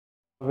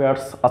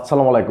Viewers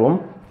আসসালামু আলাইকুম।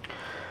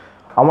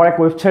 আমার এক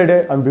ওয়েবসাইটে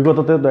আমি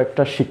বিগততে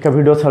একটা শিক্ষা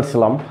ভিডিও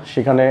ছাড়ছিলাম,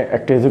 সেখানে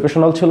একটা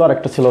এডুকেশনাল ছিল আর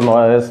একটা ছিল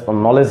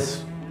নলেজ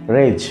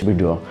রেজ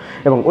ভিডিও।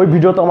 এবং ওই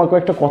ভিডিওতে আমার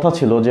কয়েকটা কথা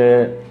ছিল যে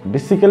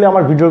বেসিক্যালি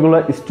আমার ভিডিওগুলো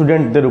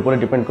স্টুডেন্টদের উপরে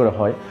ডিপেন্ড করে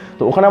হয়।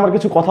 তো ওখানে আমার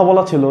কিছু কথা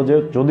বলা ছিল যে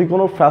যদি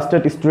কোনো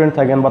ফ্রাস্ট্রেট স্টুডেন্ট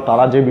থাকেন বা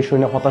তারা যে বিষয়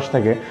নিয়ে হতাশ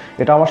থাকে,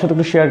 এটা আমার সাথে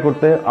একটু শেয়ার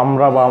করতে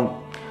আমরা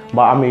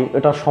বা আমি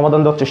এটা সমাধান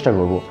দেওয়ার চেষ্টা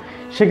করব।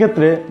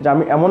 সেক্ষেত্রে যে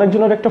আমি এমন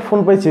একজনের একটা ফোন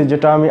পাইছি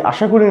যেটা আমি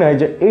আশা করি নাই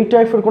যে এই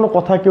টাইপের কোনো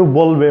কথা কেউ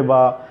বলবে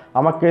বা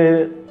আমাকে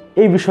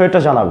এই বিষয়টা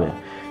জানাবে।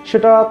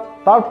 সেটা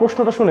তার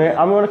প্রশ্নটা শুনে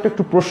আমি অনেকটা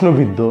একটু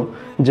প্রশ্নবিদ্ধ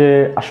যে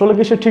আসলে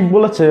কি সে ঠিক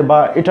বলেছে বা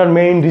এটার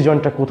মেইন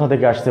রিজনটা কোথা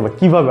থেকে আসছে বা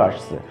কিভাবে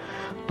আসছে।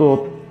 তো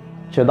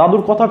সে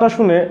দাদুর কথাটা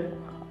শুনে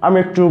আমি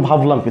একটু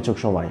ভাবলাম কিছু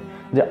সময়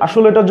যে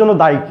আসলে এটার জন্য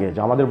দায়ী কে, যে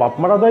আমাদের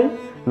বাপমারা দায়ী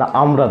না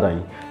আমরা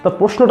দায়ী। তার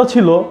প্রশ্নটা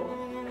ছিল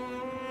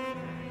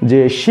যে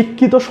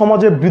শিক্ষিত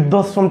সমাজে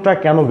বৃদ্ধাশ্রমটা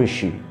কেন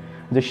বেশি,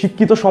 যে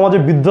শিক্ষিত সমাজে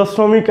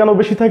বৃদ্ধাশ্রমই কেন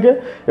বেশি থাকে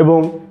এবং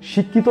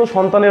শিক্ষিত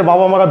সন্তানের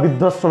বাবা মারা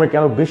বৃদ্ধাশ্রমে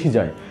কেন বেশি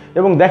যায়।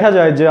 এবং দেখা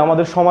যায় যে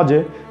আমাদের সমাজে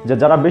যে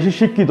যারা বেশি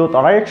শিক্ষিত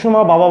তারাই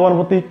একসময় বাবা মার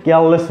প্রতি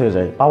কেয়ারলেস হয়ে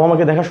যায়, বাবা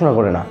মাকে দেখাশোনা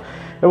করে না,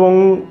 এবং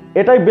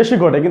এটাই বেশি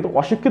ঘটে। কিন্তু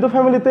অশিক্ষিত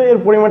ফ্যামিলিতে এর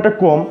পরিমাণটা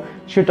কম,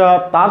 সেটা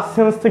তার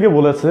সেন্স থেকে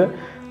বলেছে।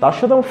 তার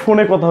সাথে আমার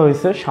ফোনে কথা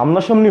হয়েছে,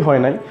 সামনাসামনি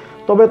হয় নাই।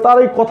 তবে তার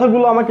এই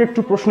কথাগুলো আমাকে একটু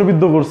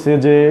প্রশ্নবিদ্ধ করছে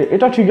যে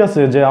এটা ঠিক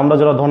আছে যে আমরা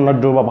যারা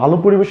ধনাঢ্য বা ভালো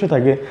পরিবেশে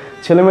থাকে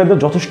ছেলে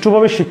মেয়েদের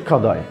যথেষ্টভাবে শিক্ষা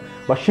দেয়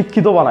বা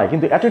শিক্ষিত বানায়,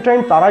 কিন্তু অ্যাট এ টাইম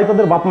তারাই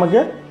তাদের বাপ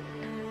মাকে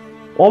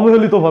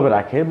অবহেলিতভাবে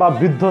রাখে বা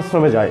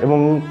বৃদ্ধাশ্রমে যায়। এবং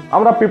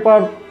আমরা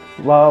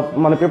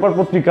পেপার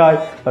পত্রিকায়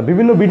বা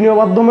বিভিন্ন ভিডিও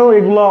মাধ্যমেও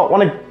এগুলো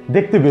অনেক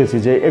দেখতে পেয়েছি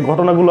যে এই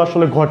ঘটনাগুলো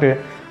আসলে ঘটে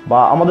বা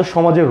আমাদের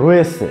সমাজে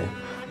রয়েছে।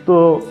 তো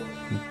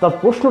তার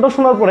প্রশ্নটা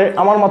শোনার পরে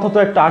আমার মাথা তো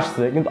একটা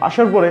আসছে, কিন্তু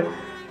আসার পরে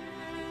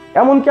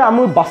এমনকি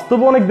আমি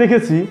বাস্তবে অনেক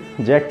দেখেছি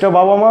যে একটা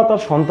বাবা মা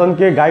তার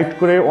সন্তানকে গাইড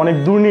করে অনেক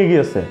দূর নিয়ে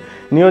গিয়েছে,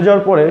 নিয়ে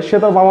যাওয়ার পরে সে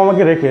তার বাবা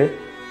মাকে রেখে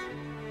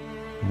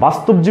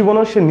বাস্তব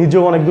জীবনে সে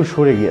নিজেও অনেক দূর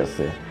সরে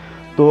গিয়েছে।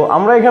 তো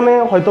আমরা এখানে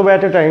হয়তো বা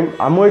অ্যাট এ টাইম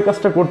আমিও এই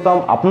কাজটা করতাম,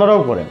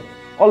 আপনারাও করেন।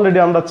 অলরেডি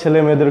আমরা ছেলে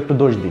মেয়েদের একটু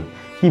দোষ দিই,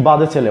 কি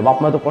বাদে ছেলে, বাপ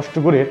মা তো কষ্ট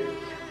করে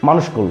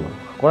মানুষ করলো,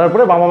 করার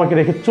পরে বাবা মাকে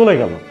রেখে চলে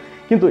গেল।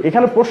 কিন্তু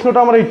এখানে প্রশ্নটা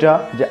আমার এইটা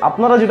যে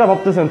আপনারা যেটা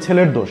ভাবতেছেন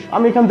ছেলের দোষ,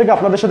 আমি এখান থেকে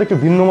আপনাদের সাথে একটু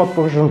ভিন্ন মত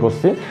প্রকাশন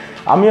করছি।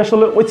 আমি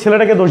আসলে ওই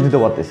ছেলেটাকে দোষ দিতে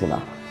পারতেছি না,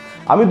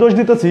 আমি দোষ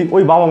দিতেছি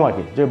ওই বাবা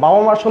মাকে, যে বাবা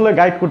মা আসলে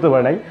গাইড করতে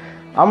পারে নাই।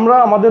 আমরা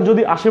আমাদের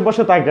যদি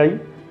আশেপাশে তাকাই,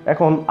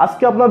 এখন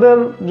আজকে আপনাদের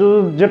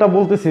যেটা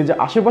বলতেছি যে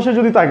আশেপাশে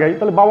যদি তাকাই,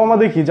 তাহলে বাবা মা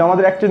দেখি যে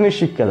আমাদের একটা জিনিস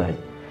শিক্ষা দেয়।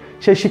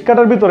 সেই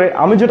শিক্ষাটার ভিতরে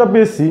আমি যেটা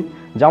পেয়েছি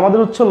যে আমাদের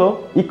হচ্ছে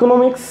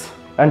ইকোনমিক্স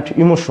অ্যান্ড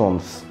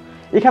ইমোশনস।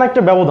 এখানে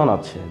একটা ব্যবধান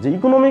আছে যে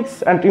ইকোনমিক্স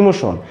অ্যান্ড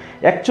ইমোশন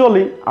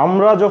অ্যাকচুয়ালি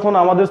আমরা যখন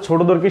আমাদের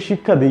ছোটদেরকে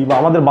শিক্ষা দিই বা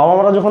আমাদের বাবা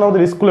মারা যখন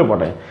আমাদের স্কুলে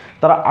পাঠায়,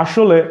 তারা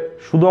আসলে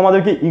শুধু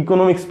আমাদেরকে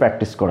ইকোনমিক্স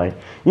প্র্যাকটিস করায়,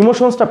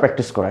 ইমোশনসটা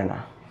প্র্যাকটিস করায় না।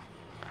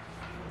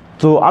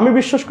 তো আমি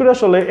বিশ্বাস করি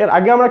আসলে এর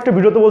আগে আমরা একটা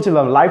ভিডিওতে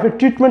বলছিলাম লাইফের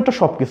ট্রিটমেন্টটা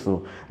সব কিছু,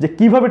 যে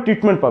কিভাবে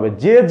ট্রিটমেন্ট পাবে,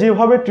 যে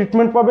যেভাবে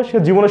ট্রিটমেন্ট পাবে সে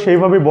জীবনে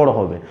সেইভাবেই বড়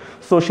হবে।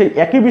 সো সেই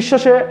একই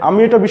বিশ্বাসে আমি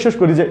এটা বিশ্বাস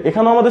করি যে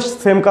এখানেও আমাদের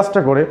সেম কাজটা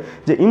করে,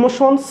 যে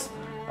ইমোশনস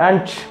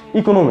অ্যান্ড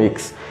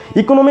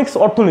ইকোনমিক্স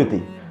অর্থনীতি।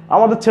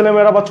 আমাদের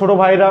ছেলেমেয়েরা বা ছোটো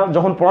ভাইরা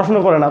যখন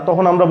পড়াশোনা করে না,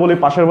 তখন আমরা বলি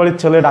পাশের বাড়ির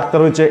ছেলে ডাক্তার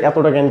হয়েছে, এত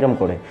টাকা ইনকাম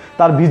করে,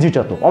 তার ভিজিট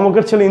এত,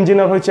 অমুকের ছেলে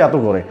ইঞ্জিনিয়ার হয়েছে এত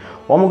করে,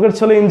 অমুকের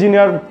ছেলে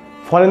ইঞ্জিনিয়ার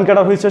ফরেন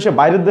ক্যাডার হয়েছে, সে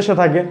বাইরের দেশে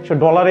থাকে, সে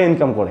ডলারে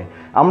ইনকাম করে।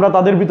 আমরা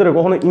তাদের ভিতরে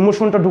কখনো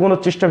ইমোশনটা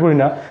ঢুকানোর চেষ্টা করি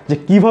না যে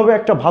কিভাবে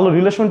একটা ভালো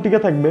রিলেশন টিকে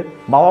থাকবে,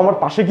 বাবা আমার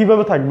পাশে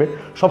কিভাবে থাকবে।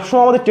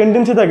 সবসময় আমাদের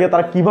টেন্ডেন্সি থাকে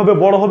তারা কিভাবে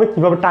বড় হবে,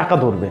 কিভাবে টাকা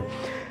ধরবে।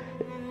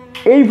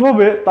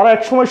 এইভাবে তারা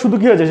একসময় শুধু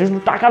কী হয়েছে, সে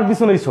শুধু টাকার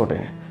পিছনেই ছোটে,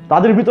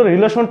 তাদের ভিতরে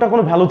রিলেশনটা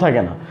কোনো ভ্যালু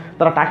থাকে না।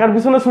 তারা টাকার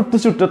পিছনে ছুটতে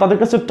ছুটতে তাদের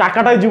কাছে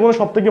টাকাটাই জীবনে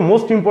সব থেকে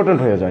মোস্ট ইম্পর্টেন্ট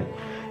হয়ে যায়।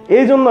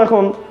 এই জন্য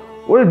এখন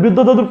ওই বৃদ্ধ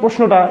দাদুর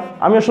প্রশ্নটা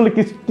আমি আসলে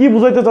কি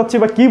বুঝাইতে চাচ্ছি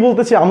বা কি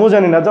বলতেছি আমিও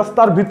জানি না, জাস্ট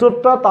তার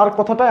ভিতরটা, তার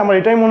কথাটাই আমার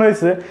এটাই মনে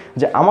হয়েছে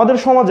যে আমাদের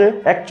সমাজে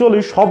অ্যাকচুয়ালি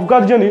সব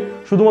গার্জিয়ানই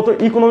শুধুমাত্র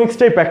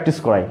ইকোনমিক্সটাই প্র্যাকটিস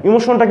করায়,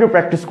 ইমোশনটাকেও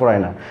প্র্যাকটিস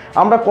করায় না।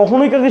 আমরা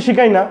কখনোই কাউকে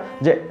শিখাই না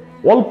যে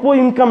অল্প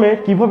ইনকামে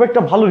কিভাবে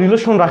একটা ভালো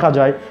রিলেশন রাখা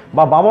যায়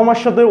বা বাবা মার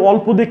সাথে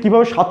অল্প দিয়ে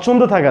কীভাবে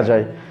স্বাচ্ছন্দ্যে থাকা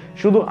যায়।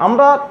 শুধু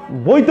আমরা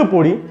বইতে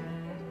পড়ি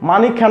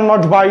money can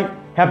not by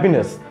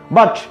happiness,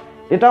 but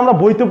এটা আমরা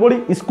বইতে পড়ি,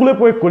 স্কুলে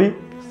প্রয়োগ করি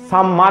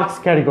সাম মার্কস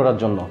ক্যারি করার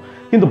জন্য,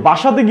 কিন্তু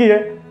বাসাতে গিয়ে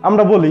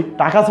আমরা বলি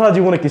টাকা ছাড়া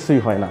জীবনে কিছুই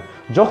হয় না।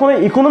 যখন এই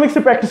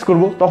ইকোনমিক্সে প্র্যাকটিস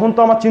করব তখন তো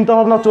আমার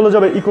চিন্তাভাবনা চলে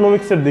যাবে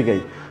ইকোনমিক্সের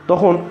দিকেই।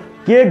 তখন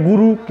কে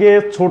গুরু, কে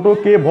ছোট,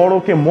 কে বড়,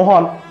 কে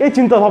মহান, এই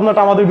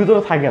চিন্তাভাবনাটা আমাদের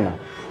ভিতরে থাকে না।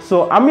 সো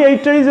আমি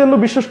এইটাই জন্য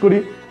বিশ্বাস করি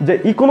যে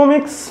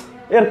ইকোনমিক্স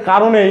এর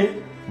কারণেই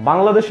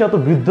বাংলাদেশে এত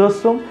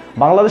বৃদ্ধাশ্রম,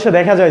 বাংলাদেশে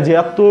দেখা যায় যে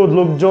এত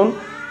লোকজন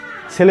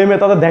ছেলে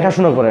মেয়ে তাদের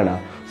দেখাশোনা করে না।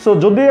 সো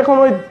যদি এখন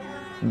ওই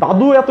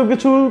দাদু এত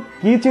কিছু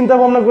কি চিন্তা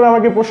ভাবনা করে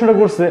আমাকে প্রশ্নটা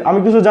করছে আমি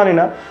কিছু জানি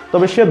না,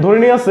 তবে সে ধরে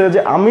নিয়ে আসছে যে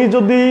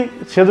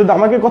সে যদি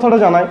আমাকে কথাটা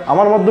জানায়,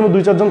 আমার মাধ্যমে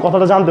 2-4 জন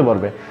কথাটা জানতে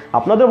পারবে।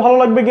 আপনাদের ভালো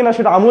লাগবে কিনা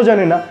সেটা আমিও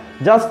জানি না,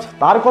 জাস্ট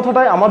তার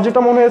কথাটাই আমার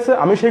যেটা মনে হয়েছে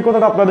আমি সেই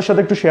কথাটা আপনাদের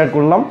সাথে একটু শেয়ার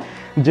করলাম।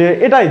 যে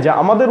এটাই যে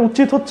আমাদের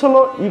উচিত হচ্ছিল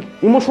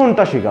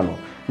ইমোশনটা শেখানো,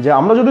 যে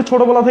আমরা যদি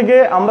ছোটোবেলা থেকে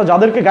আমরা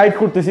যাদেরকে গাইড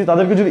করতেছি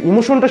তাদেরকে যদি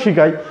ইমোশনটা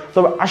শেখাই,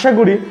 তবে আশা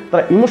করি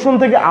তারা ইমোশন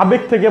থেকে,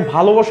 আবেগ থেকে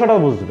ভালোবাসাটা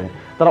বুঝবে।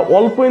 তারা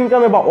অল্প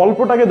ইনকামে বা অল্প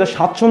টাকায় যে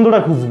স্বাচ্ছন্দ্যটা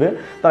খুঁজবে,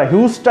 তারা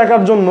হিউজ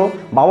টাকার জন্য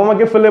বাবা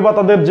মাকে ফেলে বা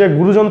তাদের যে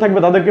গুরুজন থাকবে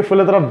তাদেরকে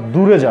ফেলে তারা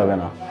দূরে যাবে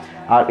না।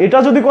 আর এটা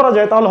যদি করা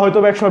যায় তাহলে হয়তো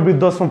একসময়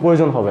বৃদ্ধাশ্রম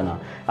প্রয়োজন হবে না,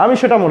 আমি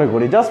সেটা মনে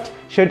করি। জাস্ট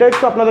সেটা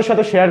একটু আপনাদের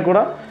সাথে শেয়ার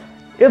করা,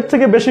 এর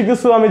থেকে বেশি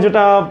কিছু আমি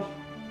যেটা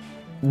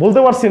বলতে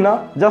পারছি না।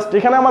 জাস্ট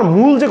এখানে আমার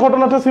মূল যে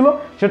ঘটনাটা ছিল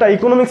সেটা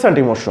ইকোনমিক্স অ্যান্ড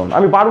ইমোশন।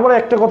 আমি বারবার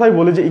একটা কথাই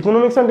বলি যে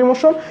ইকোনমিক্স অ্যান্ড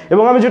ইমোশন,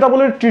 এবং আমি যেটা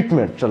বলি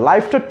ট্রিটমেন্ট,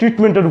 লাইফটা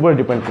ট্রিটমেন্টের উপরে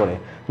ডিপেন্ড করে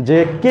যে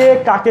কে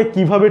কাকে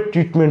কিভাবে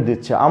ট্রিটমেন্ট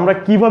দিচ্ছে, আমরা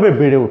কিভাবে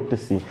বেড়ে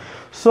উঠতেছি।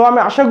 সো আমি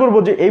আশা করবো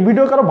যে এই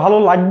ভিডিও কারো ভালো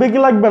লাগবে কি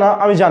লাগবে না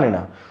আমি জানি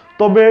না,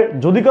 তবে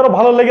যদি কারো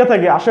ভালো লেগে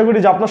থাকে আশা করি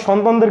যে আপনার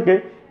সন্তানদেরকে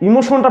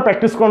ইমোশনটা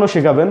প্র্যাকটিস করানো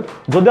শেখাবেন।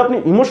 যদি আপনি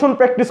ইমোশন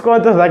প্র্যাকটিস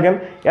করাতে থাকেন,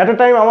 অ্যাট এ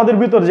টাইম আমাদের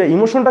ভিতর যে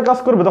ইমোশনটা কাজ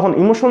করবে, তখন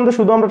ইমোশন দিয়ে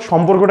শুধু আমরা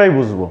সম্পর্কটাই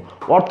বুঝবো,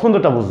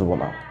 অর্থটা বুঝবো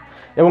না।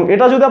 এবং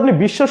এটা যদি আপনি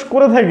বিশ্বাস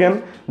করে থাকেন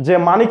যে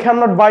money can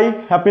not by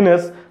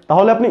happiness,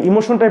 তাহলে আপনি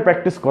ইমোশনটাই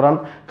প্র্যাকটিস করান।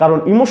 কারণ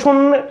ইমোশন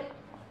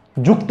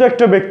যুক্ত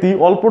একটা ব্যক্তি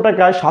অল্প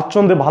টাকায়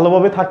স্বাচ্ছন্দ্যে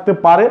ভালোভাবে থাকতে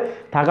পারে,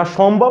 থাকা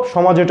সম্ভব,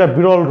 সমাজে এটা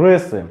বিরল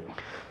রয়েছে।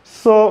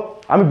 সো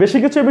আমি বেশি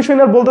কিছু এই বিষয়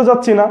নিয়ে বলতে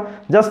চাচ্ছি না।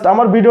 জাস্ট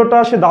আমার ভিডিওটা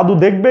সে দাদু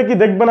দেখবে কি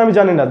দেখবে না আমি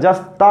জানি না,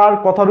 জাস্ট তার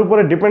কথার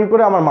উপরে ডিপেন্ড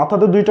করে আমার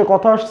মাথাতে দুইটা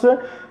কথা আসছে,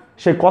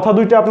 সেই কথা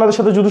দুইটা আপনাদের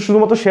সাথে যদি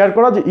শুধুমাত্র শেয়ার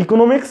করা, যে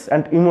ইকোনমিক্স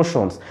অ্যান্ড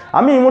ইমোশনস।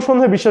 আমি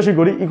ইমোশনে বিশ্বাসই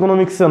করি,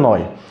 ইকোনমিক্সে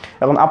নয়।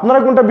 এখন আপনারা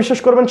কোনটা বিশ্বাস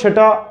করবেন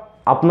সেটা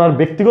আপনার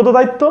ব্যক্তিগত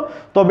দায়িত্ব।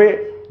 তবে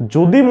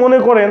যদি মনে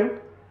করেন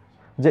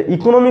যে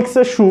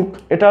ইকোনমিক্সের সুখ,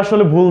 এটা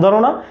আসলে ভুল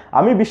ধারণা।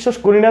 আমি বিশ্বাস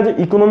করি না যে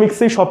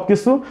ইকোনমিক্সেই সব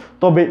কিছু।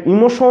 তবে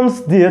ইমোশনস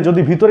দিয়ে,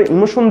 যদি ভিতরে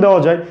ইমোশন দেওয়া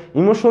যায়,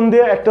 ইমোশন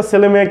দিয়ে একটা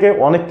ছেলে মেয়েকে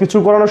অনেক কিছু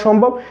করানো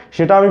সম্ভব,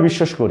 সেটা আমি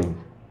বিশ্বাস করি।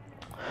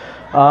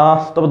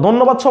 তবে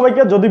ধন্যবাদ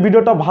সবাইকে। যদি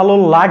ভিডিওটা ভালো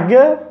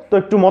লাগে তো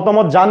একটু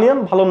মতামত জানিয়েন,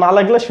 ভালো না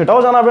লাগলে সেটাও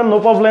জানাবেন, নো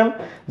প্রবলেম।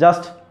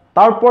 জাস্ট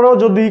তারপরেও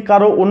যদি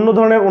কারো অন্য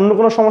ধরনের অন্য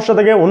কোনো সমস্যা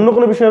থেকে, অন্য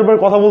কোনো বিষয়ের উপরে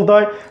কথা বলতে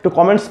হয়, একটু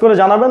কমেন্টস করে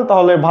জানাবেন,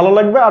 তাহলে ভালো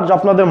লাগবে। আর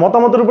আপনাদের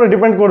মতামতের উপরে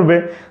ডিপেন্ড করবে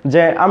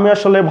যে আমি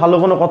আসলে ভালো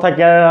কোনো কথা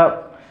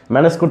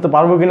ম্যানেজ করতে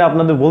পারবো কিনা,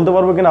 আপনাদের বলতে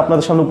পারবো কিনা,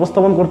 আপনাদের সামনে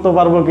উপস্থাপন করতে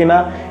পারবো কিনা।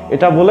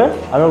 এটা বলে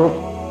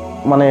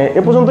আমি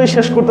এ পর্যন্তই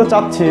শেষ করতে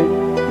চাচ্ছি।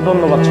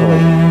 ধন্যবাদ সবাই।